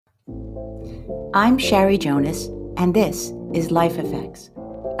I'm Shari Jonas, and this is Life Effects,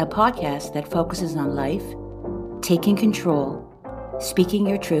 a podcast that focuses on life, taking control, speaking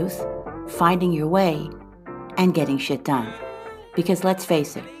your truth, finding your way, and getting shit done. Because let's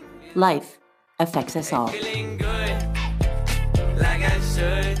face it, life affects us all. Feeling good, like I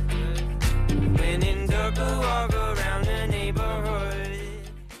should. When in dark, I walk around the neighborhood.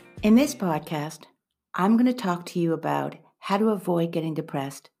 In this podcast, I'm going to talk to you about how to avoid getting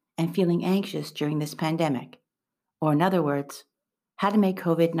depressed and feeling anxious during this pandemic. Or in other words, how to make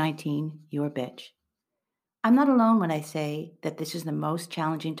COVID-19 your bitch. I'm not alone when I say that this is the most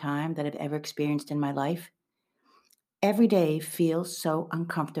challenging time that I've ever experienced in my life. Every day feels so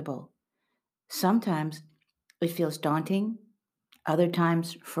uncomfortable. Sometimes it feels daunting, other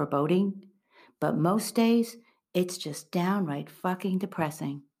times foreboding, but most days it's just downright fucking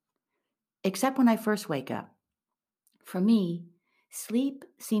depressing. Except when I first wake up. For me, sleep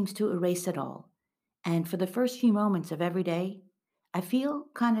seems to erase it all, and for the first few moments of every day, I feel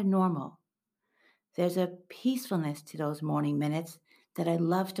kind of normal. There's a peacefulness to those morning minutes that I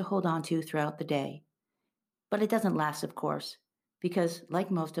love to hold on to throughout the day. But it doesn't last, of course, because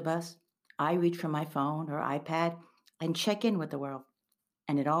like most of us, I reach for my phone or iPad and check in with the world,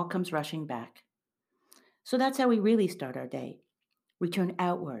 and it all comes rushing back. So that's how we really start our day. We turn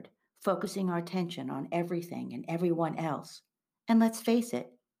outward, focusing our attention on everything and everyone else. And let's face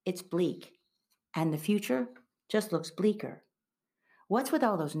it, it's bleak. And the future just looks bleaker. What's with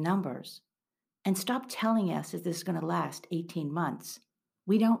all those numbers? And stop telling us that this is going to last 18 months.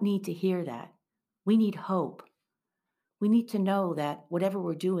 We don't need to hear that. We need hope. We need to know that whatever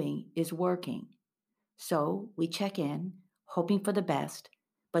we're doing is working. So we check in, hoping for the best,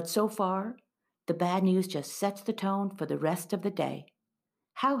 but so far, the bad news just sets the tone for the rest of the day.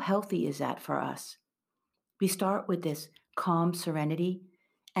 How healthy is that for us? We start with this calm serenity,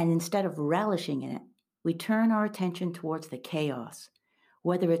 and instead of relishing in it, we turn our attention towards the chaos.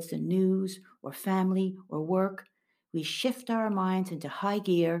 Whether it's the news or family or work, we shift our minds into high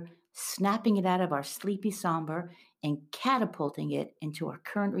gear, snapping it out of our sleepy somber and catapulting it into our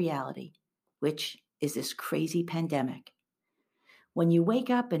current reality, which is this crazy pandemic. When you wake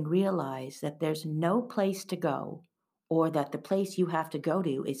up and realize that there's no place to go, or that the place you have to go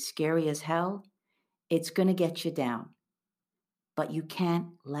to is scary as hell, it's going to get you down. But you can't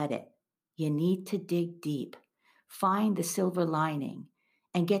let it. You need to dig deep, find the silver lining,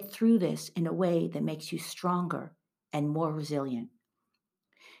 and get through this in a way that makes you stronger and more resilient.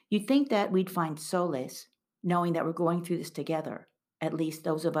 You'd think that we'd find solace knowing that we're going through this together, at least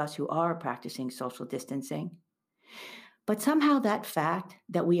those of us who are practicing social distancing. But somehow that fact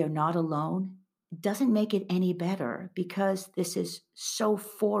that we are not alone doesn't make it any better because this is so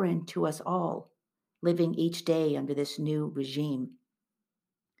foreign to us all, living each day under this new regime.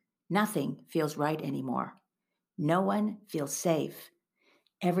 Nothing feels right anymore. No one feels safe.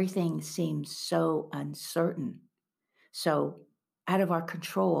 Everything seems so uncertain, so out of our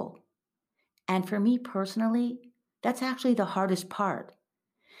control. And for me personally, that's actually the hardest part,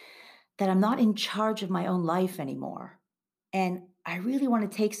 that I'm not in charge of my own life anymore. And I really want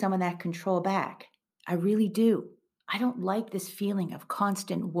to take some of that control back. I really do. I don't like this feeling of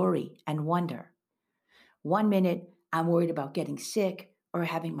constant worry and wonder. One minute, I'm worried about getting sick or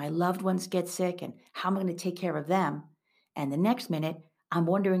having my loved ones get sick and how I'm going to take care of them. And the next minute, I'm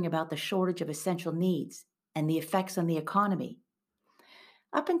wondering about the shortage of essential needs and the effects on the economy.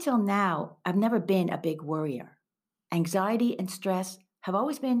 Up until now, I've never been a big worrier. Anxiety and stress have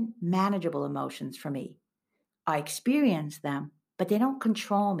always been manageable emotions for me. I experience them, but they don't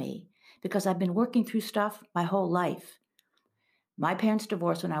control me because I've been working through stuff my whole life. My parents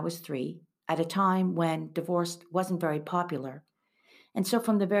divorced when I was 3, at a time when divorce wasn't very popular. And so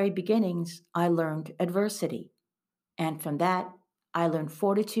from the very beginnings, I learned adversity. And from that, I learned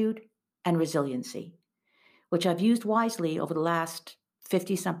fortitude and resiliency, which I've used wisely over the last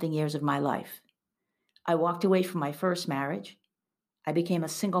 50-something years of my life. I walked away from my first marriage. I became a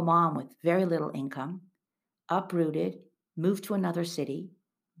single mom with very little income, uprooted, moved to another city,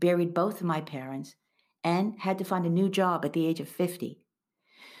 buried both of my parents, and had to find a new job at the age of 50.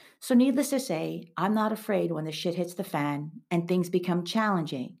 So needless to say, I'm not afraid when the shit hits the fan and things become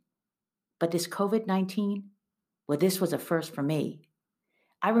challenging. But this COVID-19, well, this was a first for me.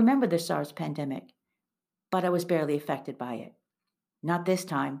 I remember the SARS pandemic, but I was barely affected by it. Not this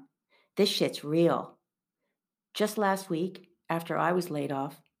time. This shit's real. Just last week, after I was laid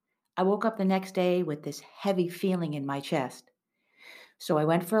off, I woke up the next day with this heavy feeling in my chest. So I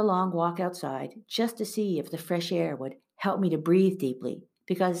went for a long walk outside just to see if the fresh air would help me to breathe deeply,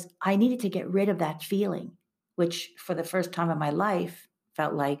 because I needed to get rid of that feeling, which for the first time in my life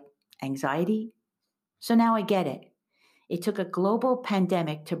felt like Anxiety? So now I get it. It took a global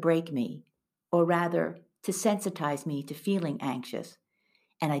pandemic to break me, or rather, to sensitize me to feeling anxious.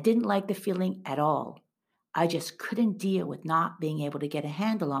 And I didn't like the feeling at all. I just couldn't deal with not being able to get a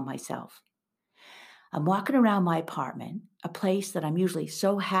handle on myself. I'm walking around my apartment, a place that I'm usually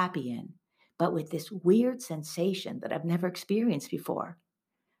so happy in, but with this weird sensation that I've never experienced before.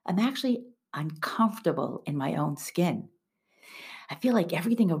 I'm actually uncomfortable in my own skin. I feel like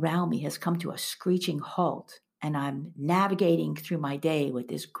everything around me has come to a screeching halt, and I'm navigating through my day with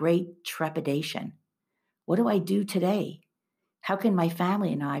this great trepidation. What do I do today? How can my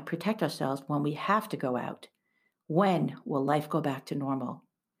family and I protect ourselves when we have to go out? When will life go back to normal?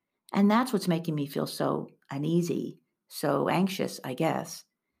 And that's what's making me feel so uneasy, so anxious, I guess.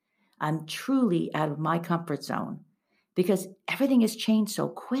 I'm truly out of my comfort zone because everything has changed so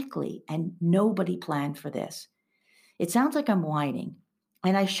quickly and nobody planned for this. It sounds like I'm whining,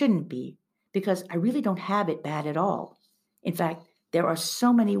 and I shouldn't be because I really don't have it bad at all. In fact, there are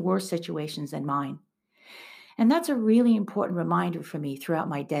so many worse situations than mine. And that's a really important reminder for me throughout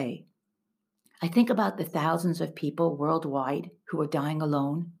my day. I think about the thousands of people worldwide who are dying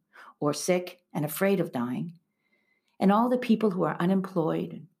alone or sick and afraid of dying, and all the people who are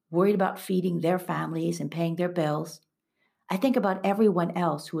unemployed and worried about feeding their families and paying their bills. I think about everyone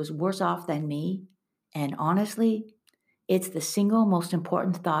else who is worse off than me, and honestly, it's the single most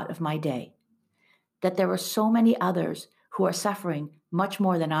important thought of my day, that there are so many others who are suffering much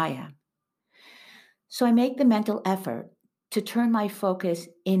more than I am. So I make the mental effort to turn my focus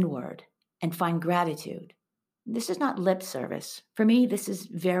inward and find gratitude. This is not lip service. For me, this is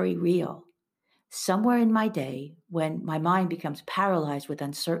very real. Somewhere in my day, when my mind becomes paralyzed with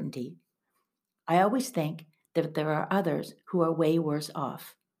uncertainty, I always think that there are others who are way worse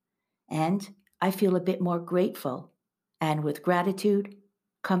off. And I feel a bit more grateful. And with gratitude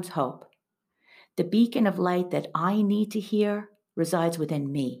comes hope. The beacon of light that I need to hear resides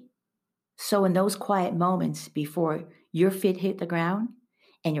within me. So in those quiet moments before your feet hit the ground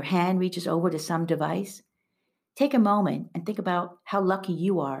and your hand reaches over to some device, take a moment and think about how lucky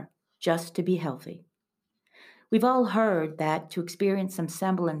you are just to be healthy. We've all heard that to experience some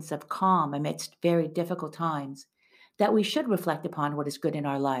semblance of calm amidst very difficult times, that we should reflect upon what is good in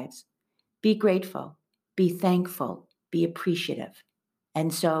our lives. Be grateful, be thankful, be appreciative.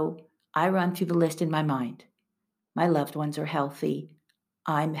 And so I run through the list in my mind. My loved ones are healthy.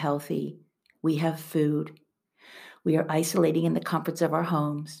 I'm healthy. We have food. We are isolating in the comforts of our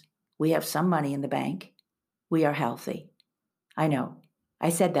homes. We have some money in the bank. We are healthy. I know, I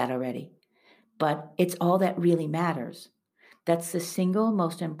said that already, but it's all that really matters. That's the single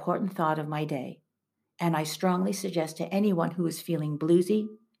most important thought of my day, and I strongly suggest to anyone who is feeling bluesy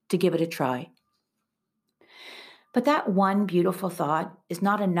to give it a try. But that one beautiful thought is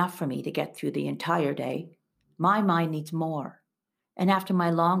not enough for me to get through the entire day. My mind needs more. And after my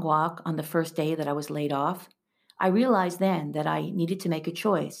long walk on the first day that I was laid off, I realized then that I needed to make a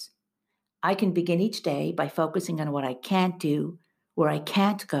choice. I can begin each day by focusing on what I can't do, where I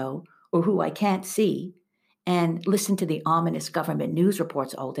can't go, or who I can't see, and listen to the ominous government news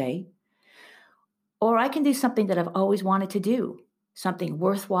reports all day. Or I can do something that I've always wanted to do, something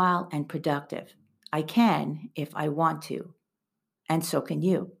worthwhile and productive. I can if I want to, and so can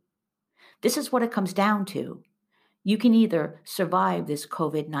you. This is what it comes down to. You can either survive this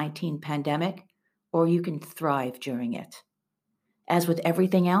COVID-19 pandemic or you can thrive during it. As with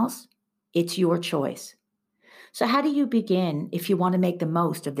everything else, it's your choice. So how do you begin if you want to make the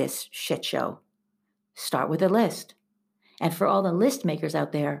most of this shit show? Start with a list. And for all the list makers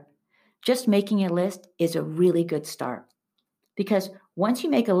out there, just making a list is a really good start. Because once you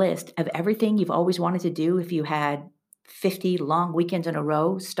make a list of everything you've always wanted to do if you had 50 long weekends in a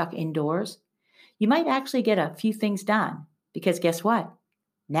row stuck indoors, you might actually get a few things done, because guess what?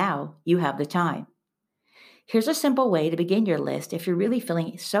 Now you have the time. Here's a simple way to begin your list if you're really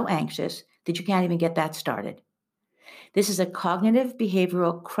feeling so anxious that you can't even get that started. This is a cognitive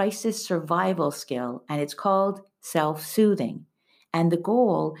behavioral crisis survival skill, and it's called self-soothing. And the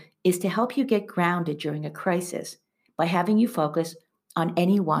goal is to help you get grounded during a crisis by having you focus on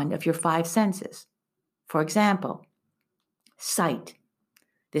any one of your 5 senses. For example, sight.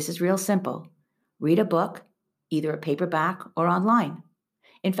 This is real simple. Read a book, either a paperback or online.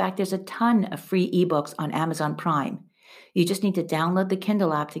 In fact, there's a ton of free ebooks on Amazon Prime. You just need to download the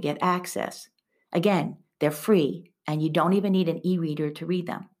Kindle app to get access. Again, they're free, and you don't even need an e-reader to read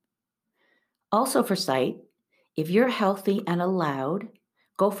them. Also for sight, if you're healthy and allowed,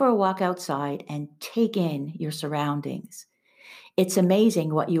 go for a walk outside and take in your surroundings. It's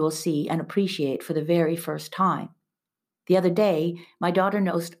amazing what you will see and appreciate for the very first time. The other day, my daughter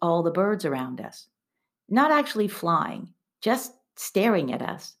noticed all the birds around us. Not actually flying, just staring at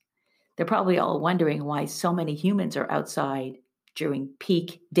us. They're probably all wondering why so many humans are outside during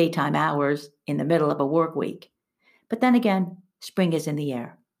peak daytime hours in the middle of a work week. But then again, spring is in the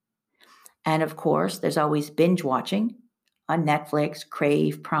air. And of course, there's always binge watching on Netflix,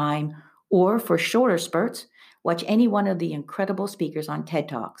 Crave, Prime, or for shorter spurts, watch any one of the incredible speakers on TED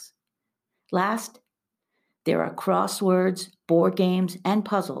Talks. Last, there are crosswords, board games, and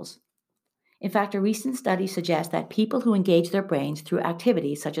puzzles. In fact, a recent study suggests that people who engage their brains through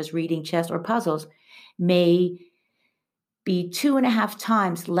activities such as reading, chess, or puzzles may be 2.5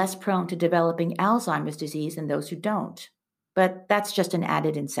 times less prone to developing Alzheimer's disease than those who don't. But that's just an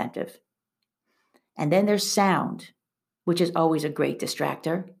added incentive. And then there's sound, which is always a great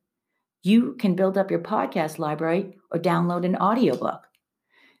distractor. You can build up your podcast library or download an audiobook.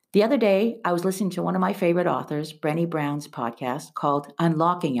 The other day, I was listening to one of my favorite authors, Brené Brown's podcast called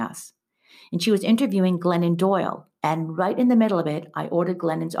Unlocking Us. And she was interviewing Glennon Doyle. And right in the middle of it, I ordered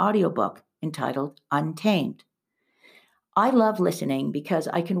Glennon's audiobook entitled Untamed. I love listening because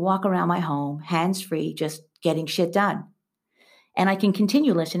I can walk around my home, hands-free, just getting shit done. And I can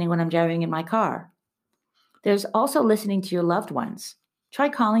continue listening when I'm driving in my car. There's also listening to your loved ones. Try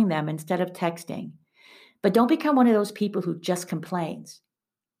calling them instead of texting. But don't become one of those people who just complains.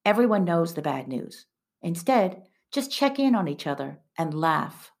 Everyone knows the bad news. Instead, just check in on each other and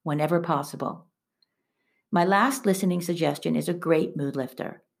laugh whenever possible. My last listening suggestion is a great mood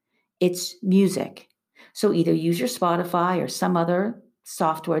lifter. It's music. So either use your Spotify or some other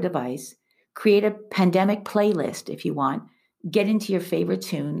software device, create a pandemic playlist if you want, get into your favorite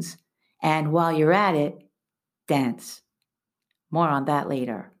tunes, and while you're at it, dance. More on that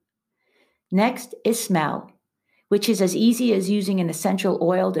later. Next is smell, which is as easy as using an essential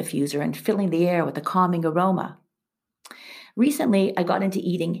oil diffuser and filling the air with a calming aroma. Recently, I got into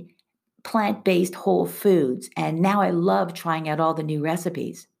eating plant-based whole foods, and now I love trying out all the new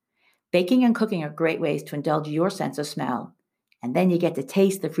recipes. Baking and cooking are great ways to indulge your sense of smell, and then you get to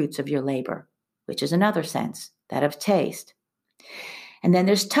taste the fruits of your labor, which is another sense, that of taste. And then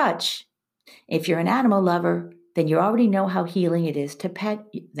there's touch. If you're an animal lover, then you already know how healing it is to pet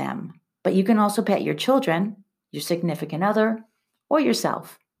them. But you can also pet your children, your significant other, or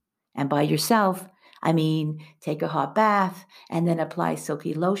yourself. And by yourself, I mean take a hot bath and then apply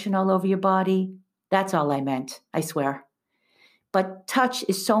silky lotion all over your body. That's all I meant, I swear. But touch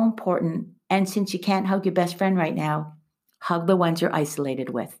is so important, and since you can't hug your best friend right now, hug the ones you're isolated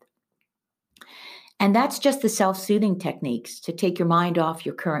with. And that's just the self-soothing techniques to take your mind off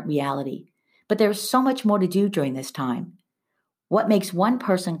your current reality. But there's so much more to do during this time. What makes one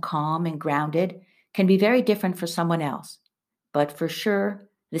person calm and grounded can be very different for someone else. But for sure,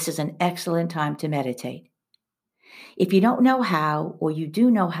 this is an excellent time to meditate. If you don't know how, or you do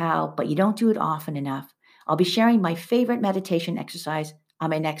know how, but you don't do it often enough, I'll be sharing my favorite meditation exercise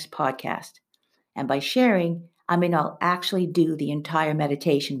on my next podcast. And by sharing, I mean I'll actually do the entire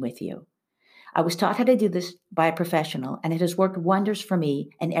meditation with you. I was taught how to do this by a professional, and it has worked wonders for me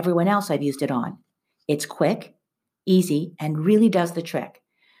and everyone else I've used it on. It's quick, easy, and really does the trick.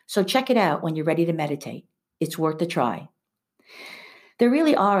 So check it out when you're ready to meditate. It's worth the try. There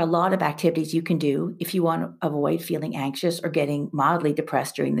really are a lot of activities you can do if you want to avoid feeling anxious or getting mildly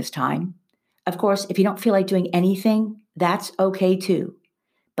depressed during this time. Of course, if you don't feel like doing anything, that's okay too.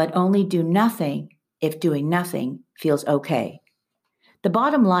 But only do nothing if doing nothing feels okay. The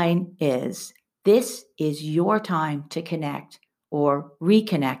bottom line is, this is your time to connect or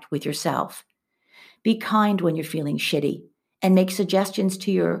reconnect with yourself. Be kind when you're feeling shitty and make suggestions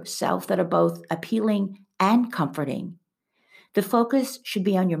to yourself that are both appealing and comforting. The focus should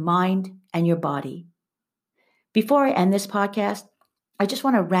be on your mind and your body. Before I end this podcast, I just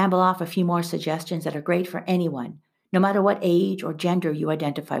want to ramble off a few more suggestions that are great for anyone, no matter what age or gender you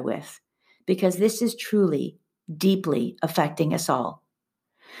identify with, because this is truly, deeply affecting us all.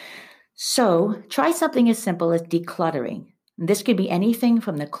 So try something as simple as decluttering. This could be anything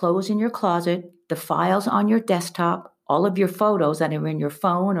from the clothes in your closet, the files on your desktop, all of your photos that are in your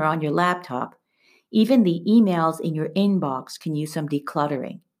phone or on your laptop. Even the emails in your inbox can use some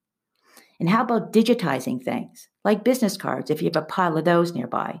decluttering. And how about digitizing things, like business cards if you have a pile of those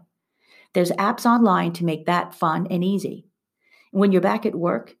nearby? There's apps online to make that fun and easy. And when you're back at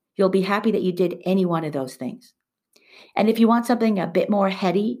work, you'll be happy that you did any one of those things. And if you want something a bit more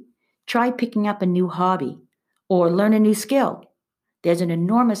heady, try picking up a new hobby or learn a new skill. There's an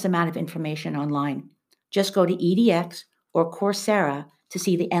enormous amount of information online. Just go to edX or Coursera to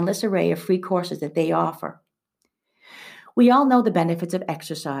see the endless array of free courses that they offer. We all know the benefits of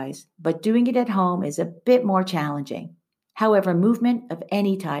exercise, but doing it at home is a bit more challenging. However, movement of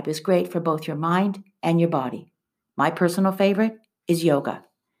any type is great for both your mind and your body. My personal favorite is yoga.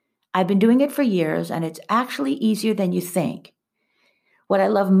 I've been doing it for years, and it's actually easier than you think. What I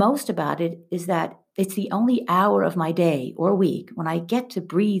love most about it is that it's the only hour of my day or week when I get to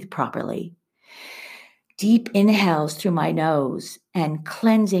breathe properly. Deep inhales through my nose and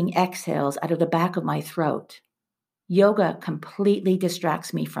cleansing exhales out of the back of my throat. Yoga completely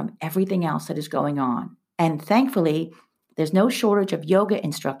distracts me from everything else that is going on. And thankfully, there's no shortage of yoga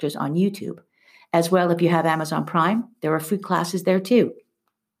instructors on YouTube. As well, if you have Amazon Prime, there are free classes there too.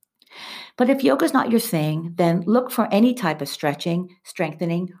 But if yoga is not your thing, then look for any type of stretching,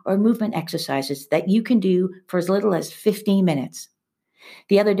 strengthening, or movement exercises that you can do for as little as 15 minutes.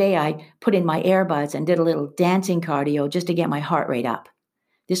 The other day, I put in my earbuds and did a little dancing cardio just to get my heart rate up.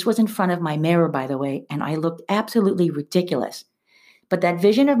 This was in front of my mirror, by the way, and I looked absolutely ridiculous. But that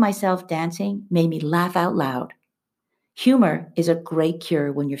vision of myself dancing made me laugh out loud. Humor is a great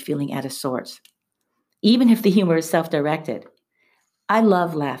cure when you're feeling out of sorts, even if the humor is self-directed. I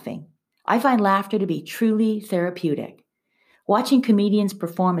love laughing. I find laughter to be truly therapeutic. Watching comedians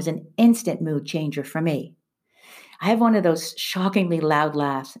perform is an instant mood changer for me. I have one of those shockingly loud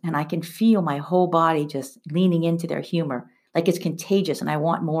laughs, and I can feel my whole body just leaning into their humor, like it's contagious and I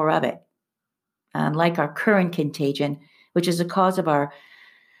want more of it. Unlike our current contagion, which is the cause of our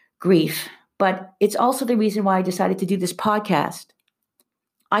grief, but it's also the reason why I decided to do this podcast.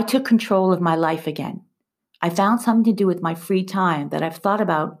 I took control of my life again. I found something to do with my free time that I've thought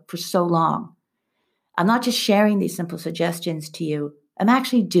about for so long. I'm not just sharing these simple suggestions to you, I'm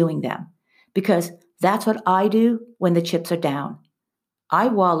actually doing them, because that's what I do when the chips are down. I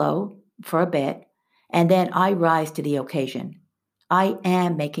wallow for a bit, and then I rise to the occasion. I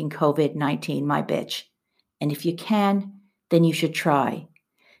am making COVID-19 my bitch. And if you can, then you should try.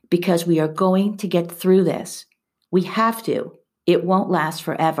 Because we are going to get through this. We have to. It won't last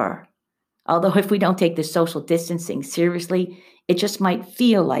forever. Although if we don't take the social distancing seriously, it just might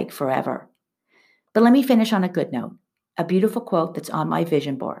feel like forever. But let me finish on a good note. A beautiful quote that's on my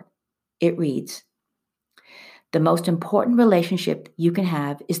vision board. It reads, "The most important relationship you can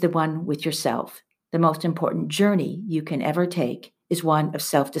have is the one with yourself. The most important journey you can ever take is one of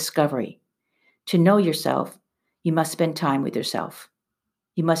self-discovery. To know yourself, you must spend time with yourself.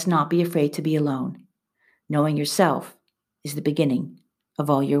 You must not be afraid to be alone. Knowing yourself is the beginning of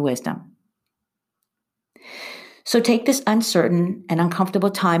all your wisdom." So take this uncertain and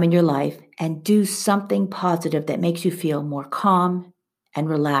uncomfortable time in your life and do something positive that makes you feel more calm and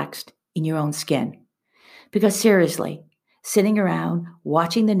relaxed in your own skin. Because seriously, sitting around,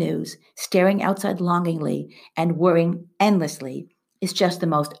 watching the news, staring outside longingly, and worrying endlessly is just the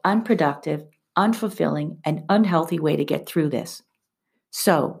most unproductive, unfulfilling, and unhealthy way to get through this.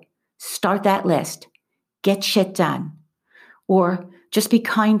 So, start that list. Get shit done. Or just be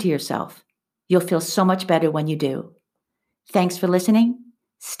kind to yourself. You'll feel so much better when you do. Thanks for listening.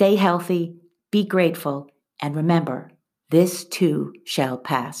 Stay healthy, be grateful, and remember, this too shall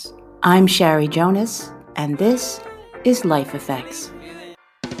pass. I'm Shari Jonas, and this is Life Effects.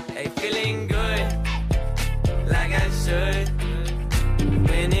 Hey, feeling good, like I should.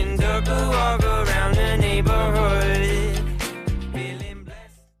 When in dark, walk